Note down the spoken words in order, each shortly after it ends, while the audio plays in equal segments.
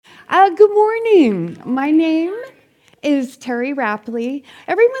Good morning. My name is Terry Rapley.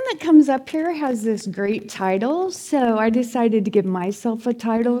 Everyone that comes up here has this great title, so I decided to give myself a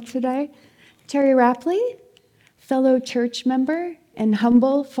title today. Terry Rapley, fellow church member and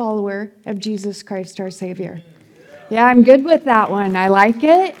humble follower of Jesus Christ our Savior. Yeah, I'm good with that one. I like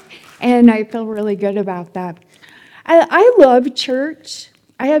it, and I feel really good about that. I love church.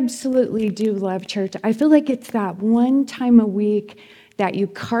 I absolutely do love church. I feel like it's that one time a week that you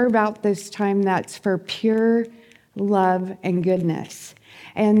carve out this time that's for pure love and goodness.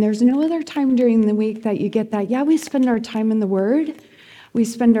 And there's no other time during the week that you get that. Yeah, we spend our time in the Word, we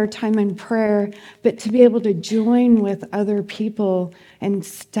spend our time in prayer, but to be able to join with other people and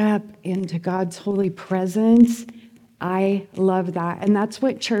step into God's holy presence, I love that. And that's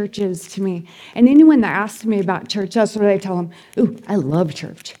what church is to me. And anyone that asks me about church, that's what I tell them. Ooh, I love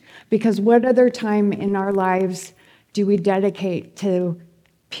church. Because what other time in our lives do we dedicate to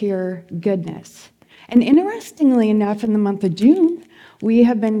pure goodness? And interestingly enough, in the month of June, we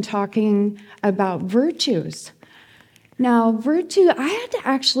have been talking about virtues. Now, virtue, I had to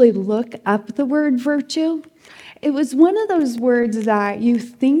actually look up the word virtue. It was one of those words that you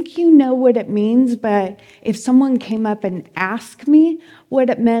think you know what it means, but if someone came up and asked me what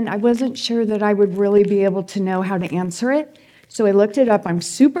it meant, I wasn't sure that I would really be able to know how to answer it. So I looked it up. I'm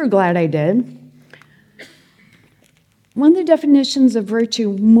super glad I did. One of the definitions of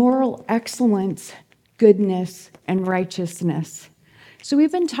virtue, moral excellence, goodness, and righteousness. So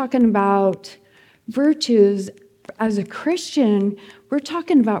we've been talking about virtues. As a Christian, we're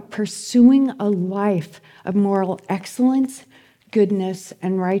talking about pursuing a life of moral excellence, goodness,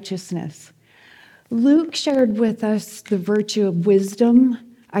 and righteousness. Luke shared with us the virtue of wisdom.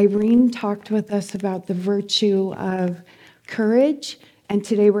 Irene talked with us about the virtue of courage. And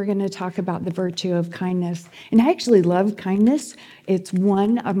today we're going to talk about the virtue of kindness. And I actually love kindness. It's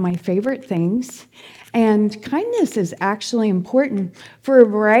one of my favorite things. And kindness is actually important for a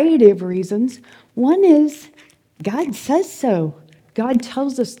variety of reasons. One is God says so. God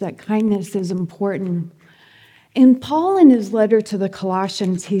tells us that kindness is important. In Paul, in his letter to the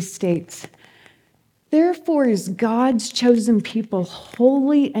Colossians, he states, "Therefore, as God's chosen people,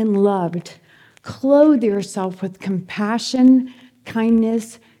 holy and loved, clothe yourself with compassion,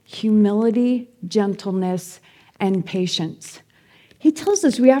 kindness, humility, gentleness, and patience." He tells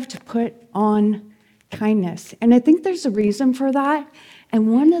us we have to put on kindness. And I think there's a reason for that.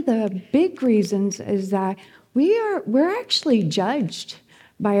 And one of the big reasons is that we're actually judged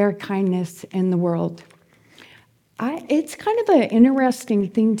by our kindness in the world. It's kind of an interesting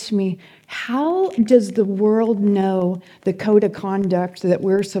thing to me. How does the world know the code of conduct that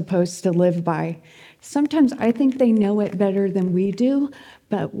we're supposed to live by? Sometimes I think they know it better than we do,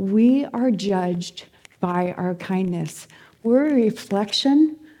 but we are judged by our kindness. We're a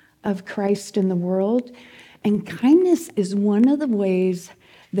reflection of Christ in the world, and kindness is one of the ways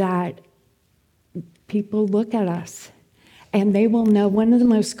that people look at us. And they will know one of the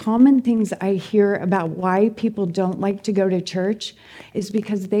most common things I hear about why people don't like to go to church is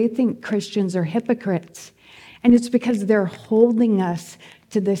because they think Christians are hypocrites. And it's because they're holding us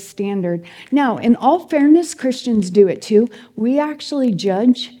to this standard. Now, in all fairness, Christians do it too. We actually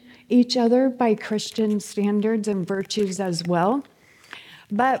judge each other by Christian standards and virtues as well.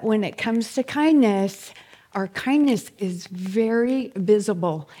 But when it comes to kindness, our kindness is very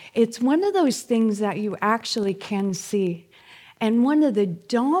visible. It's one of those things that you actually can see. And one of the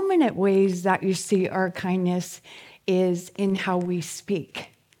dominant ways that you see our kindness is in how we speak.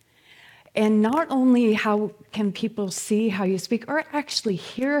 And not only how can people see how you speak or actually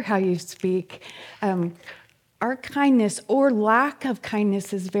hear how you speak, our kindness or lack of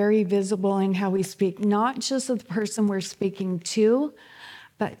kindness is very visible in how we speak, not just of the person we're speaking to,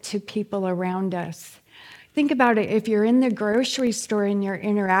 but to people around us. Think about it. If you're in the grocery store and you're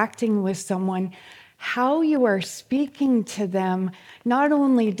interacting with someone, how you are speaking to them, not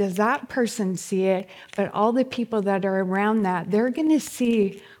only does that person see it, but all the people that are around that, they're going to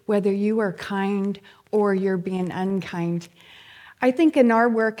see whether you are kind or you're being unkind. I think in our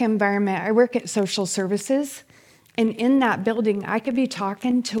work environment, I work at social services, and in that building, I could be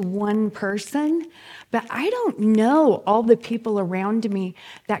talking to one person, but I don't know all the people around me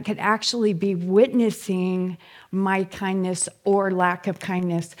that could actually be witnessing my kindness or lack of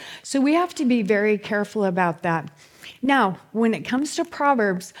kindness. So we have to be very careful about that. Now, when it comes to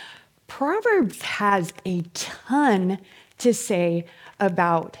Proverbs, Proverbs has a ton to say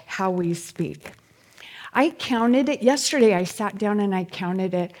about how we speak. I counted it. Yesterday, I sat down and I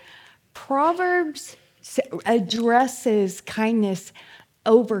counted it. Proverbs addresses kindness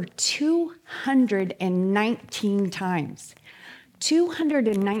over 219 times.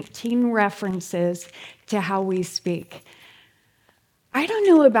 219 references to how we speak. I don't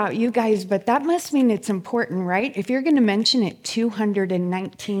know about you guys, but that must mean it's important, right? If you're going to mention it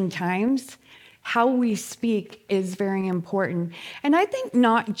 219 times, how we speak is very important. And I think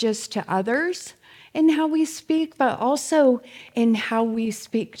not just to others in how we speak, but also in how we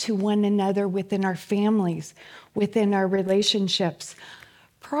speak to one another within our families, within our relationships.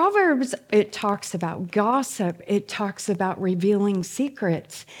 Proverbs, it talks about gossip. It talks about revealing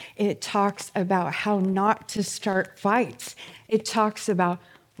secrets. It talks about how not to start fights. It talks about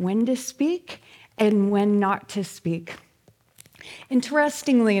when to speak and when not to speak.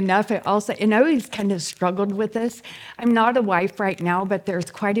 Interestingly enough, it also, and I always kind of struggled with this. I'm not a wife right now, but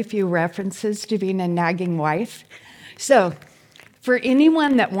there's quite a few references to being a nagging wife. So, for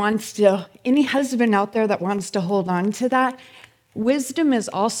anyone that wants to, any husband out there that wants to hold on to that, wisdom is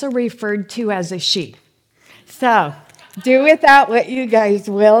also referred to as a she. So, do with that what you guys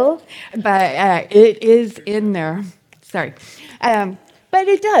will, but it is in there. Sorry. But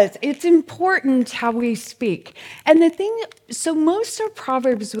it does. It's important how we speak. And the thing, so most of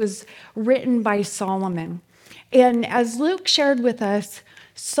Proverbs was written by Solomon. And as Luke shared with us,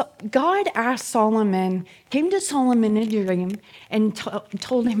 God asked Solomon, came to Solomon in a dream and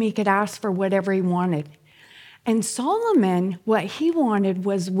told him he could ask for whatever he wanted. And Solomon, what he wanted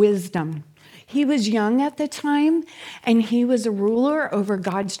was wisdom. He was young at the time, and he was a ruler over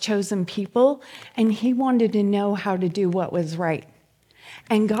God's chosen people, and he wanted to know how to do what was right.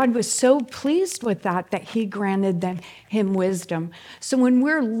 And God was so pleased with that he granted him wisdom. So when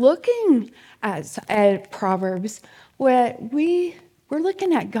we're looking at Proverbs, we're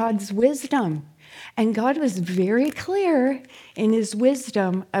looking at God's wisdom. And God was very clear in his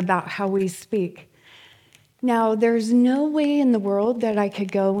wisdom about how we speak. Now, there's no way in the world that I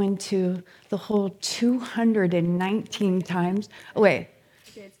could go into the whole 219 times. Oh, wait.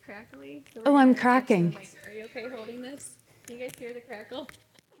 Okay, it's crackly. So Oh, I'm cracking. Are you okay holding this? Can you guys hear the crackle?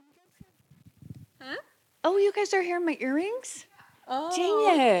 Huh? Oh, you guys are hearing my earrings? Oh.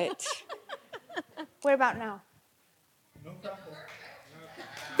 Dang it. What about now? No crackle.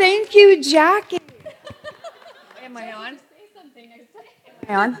 Thank you, Jackie. Am I on? Say something. Am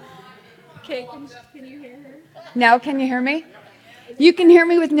I on? Okay, can you hear her? Now can you hear me? You can hear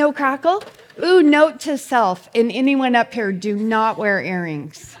me with no crackle? Ooh, note to self, and anyone up here, do not wear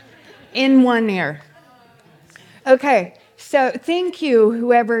earrings in one ear. Okay, so thank you,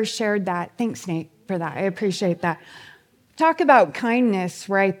 whoever shared that. Thanks, Nate, for that. I appreciate that. Talk about kindness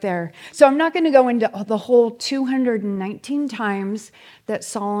right there. So I'm not going to go into the whole 219 times that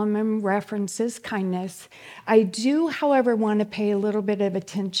Solomon references kindness. I do, however, want to pay a little bit of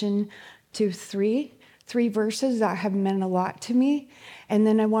attention to three verses that have meant a lot to me. And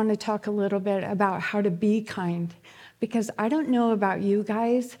then I want to talk a little bit about how to be kind. Because I don't know about you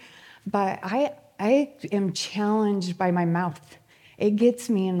guys, but I am challenged by my mouth. It gets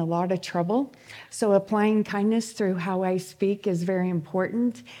me in a lot of trouble. So applying kindness through how I speak is very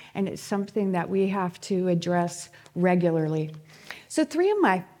important, and it's something that we have to address regularly. So 3 of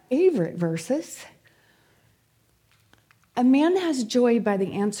my favorite verses. A man has joy by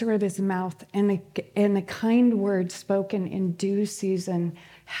the answer of his mouth, and a kind word spoken in due season.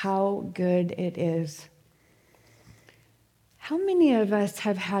 How good it is. How many of us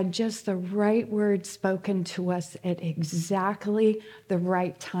have had just the right word spoken to us at exactly the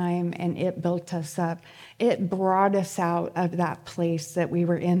right time, and it built us up? It brought us out of that place that we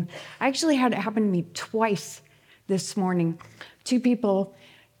were in. I actually had it happen to me twice this morning. 2 people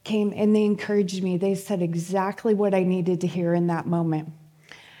came and they encouraged me. They said exactly what I needed to hear in that moment.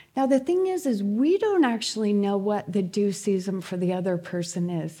 Now, the thing is we don't actually know what the due season for the other person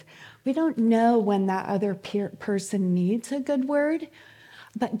is. We don't know when that other person needs a good word,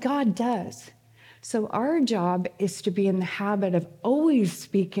 but God does. So our job is to be in the habit of always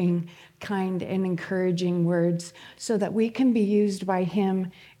speaking kind and encouraging words so that we can be used by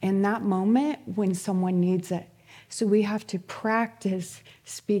Him in that moment when someone needs it. So we have to practice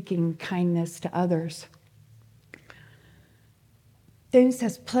speaking kindness to others. Then it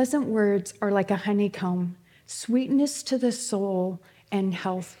says, pleasant words are like a honeycomb, sweetness to the soul and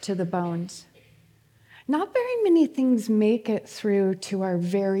health to the bones. Not very many things make it through to our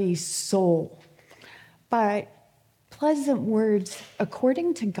very soul, but pleasant words,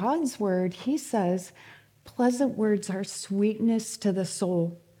 according to God's word, He says, pleasant words are sweetness to the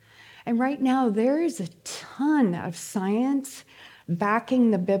soul. And right now, there is a ton of science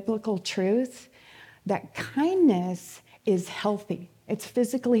backing the biblical truth that kindness is healthy. It's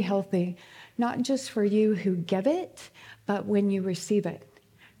physically healthy, not just for you who give it, but when you receive it.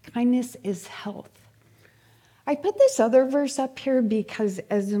 Kindness is health. I put this other verse up here because,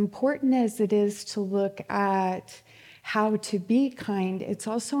 as important as it is to look at how to be kind, it's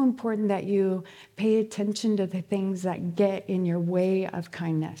also important that you pay attention to the things that get in your way of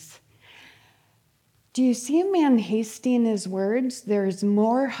kindness. Do you see a man hasty in his words? There is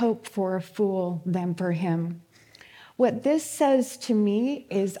more hope for a fool than for him. What this says to me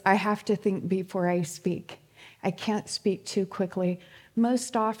is I have to think before I speak. I can't speak too quickly.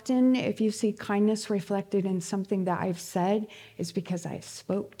 Most often, if you see kindness reflected in something that I've said, it's because I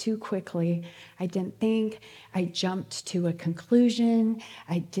spoke too quickly. I didn't think. I jumped to a conclusion.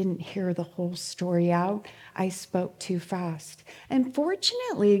 I didn't hear the whole story out. I spoke too fast. And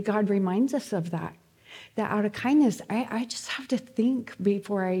fortunately, God reminds us of that out of kindness, I just have to think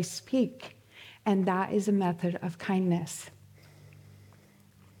before I speak. And that is a method of kindness.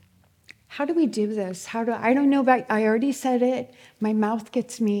 How do we do this? I don't know about, I already said it. My mouth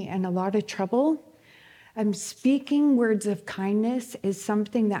gets me in a lot of trouble. Speaking words of kindness is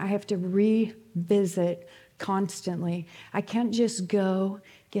something that I have to revisit constantly. I can't just go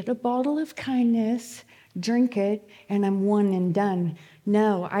get a bottle of kindness, drink it, and I'm one and done.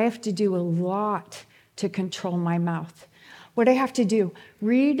 No, I have to do a lot to control my mouth. What I have to do,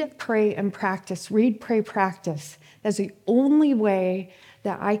 read, pray, and practice. Read, pray, practice. That's the only way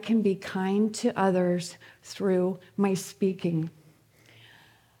that I can be kind to others through my speaking.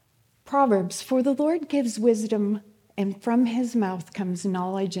 Proverbs, for the Lord gives wisdom, and from his mouth comes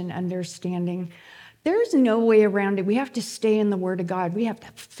knowledge and understanding. There's no way around it. We have to stay in the Word of God. We have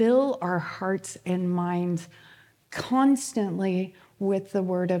to fill our hearts and minds constantly with the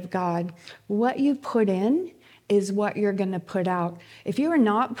Word of God. What you put in is what you're going to put out. If you are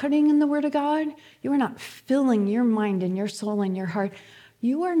not putting in the Word of God, you are not filling your mind and your soul and your heart,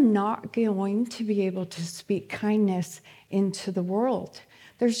 you are not going to be able to speak kindness into the world.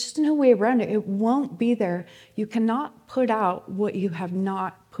 There's just no way around it. It won't be there. You cannot put out what you have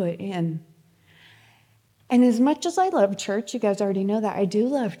not put in. And as much as I love church, you guys already know that I do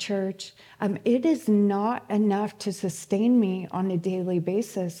love church, it is not enough to sustain me on a daily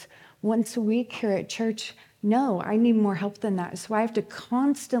basis. Once a week here at church, no, I need more help than that. So I have to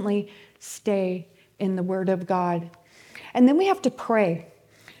constantly stay in the Word of God. And then we have to pray.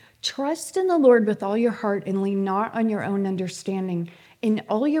 Trust in the Lord with all your heart and lean not on your own understanding. In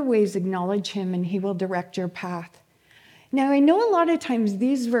all your ways acknowledge him and he will direct your path. Now, I know a lot of times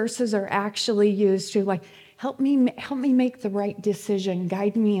these verses are actually used to help me make the right decision,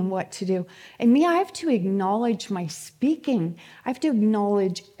 guide me in what to do. And me, I have to acknowledge my speaking. I have to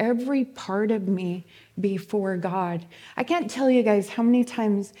acknowledge every part of me before God. I can't tell you guys how many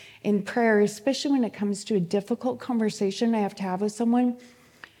times in prayer, especially when it comes to a difficult conversation I have to have with someone,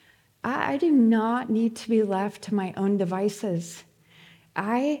 I do not need to be left to my own devices.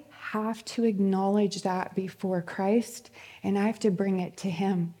 I have to acknowledge that before Christ, and I have to bring it to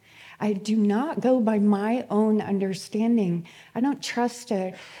him. I do not go by my own understanding. I don't trust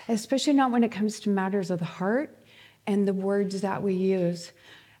it, especially not when it comes to matters of the heart and the words that we use.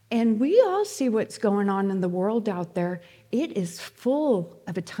 And we all see what's going on in the world out there. It is full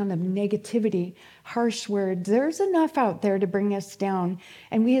of a ton of negativity, harsh words. There's enough out there to bring us down.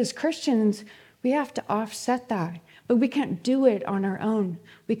 And we as Christians, we have to offset that. But we can't do it on our own.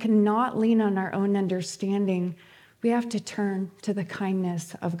 We cannot lean on our own understanding. We have to turn to the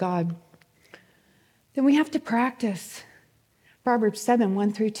kindness of God. Then we have to practice. Proverbs 7,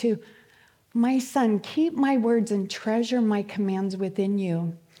 1-2. My son, keep my words and treasure my commands within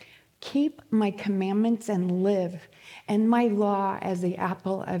you. Keep my commandments and live, and my law as the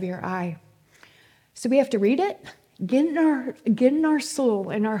apple of your eye. So we have to read it, get in our soul,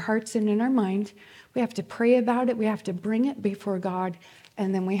 in our hearts, and in our mind. We have to pray about it. We have to bring it before God,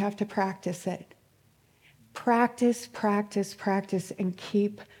 and then we have to practice it. Practice, practice, practice, and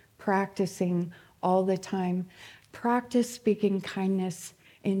keep practicing all the time. Practice speaking kindness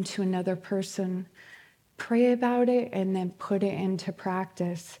into another person. Pray about it and then put it into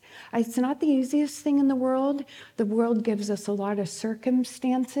practice. It's not the easiest thing in the world. The world gives us a lot of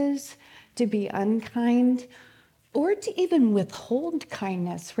circumstances to be unkind or to even withhold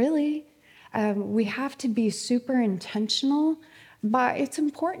kindness, really. We have to be super intentional, but it's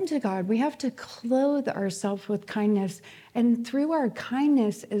important to God. We have to clothe ourselves with kindness. And through our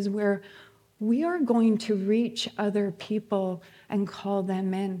kindness is where we are going to reach other people and call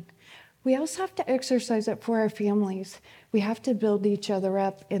them in. We also have to exercise it for our families. We have to build each other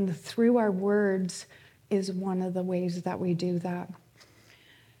up, and through our words is one of the ways that we do that.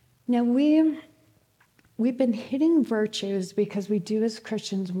 Now, we've been hitting virtues because we do as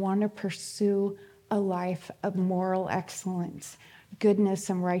Christians want to pursue a life of moral excellence, goodness,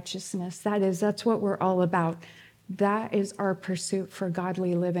 and righteousness. That's what we're all about. That is our pursuit for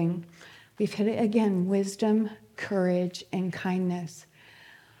godly living. We've hit it again: wisdom, courage, and kindness.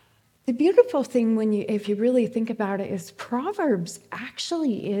 The beautiful thing if you really think about it, is Proverbs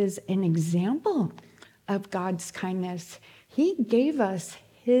actually is an example of God's kindness. He gave us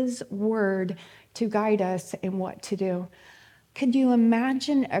his word to guide us in what to do. Could you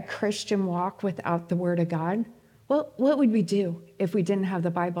imagine a Christian walk without the word of God? What would we do if we didn't have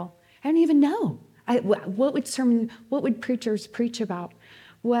the Bible? I don't even know. What would preachers preach about?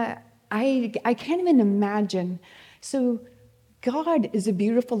 I can't even imagine. So God is a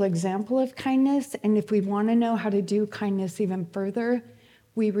beautiful example of kindness, and if we want to know how to do kindness even further,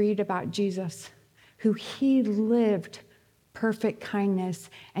 we read about Jesus, who he lived perfect kindness,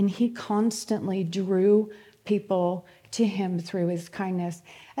 and he constantly drew people to him through his kindness.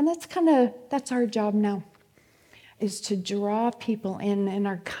 And that's our job now, is to draw people in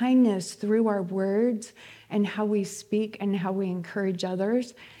our kindness through our words, and how we speak and how we encourage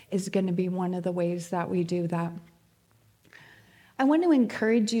others is going to be one of the ways that we do that. I want to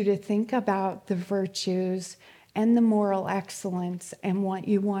encourage you to think about the virtues and the moral excellence and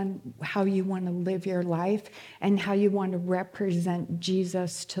how you want to live your life and how you want to represent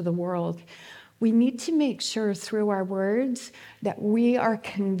Jesus to the world. We need to make sure through our words that we are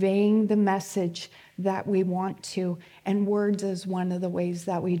conveying the message that we want to, and words is one of the ways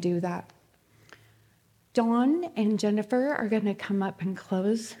that we do that. Dawn and Jennifer are going to come up and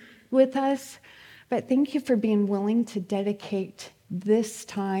close with us, but thank you for being willing to dedicate this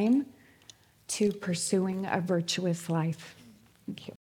time to pursuing a virtuous life. Thank you.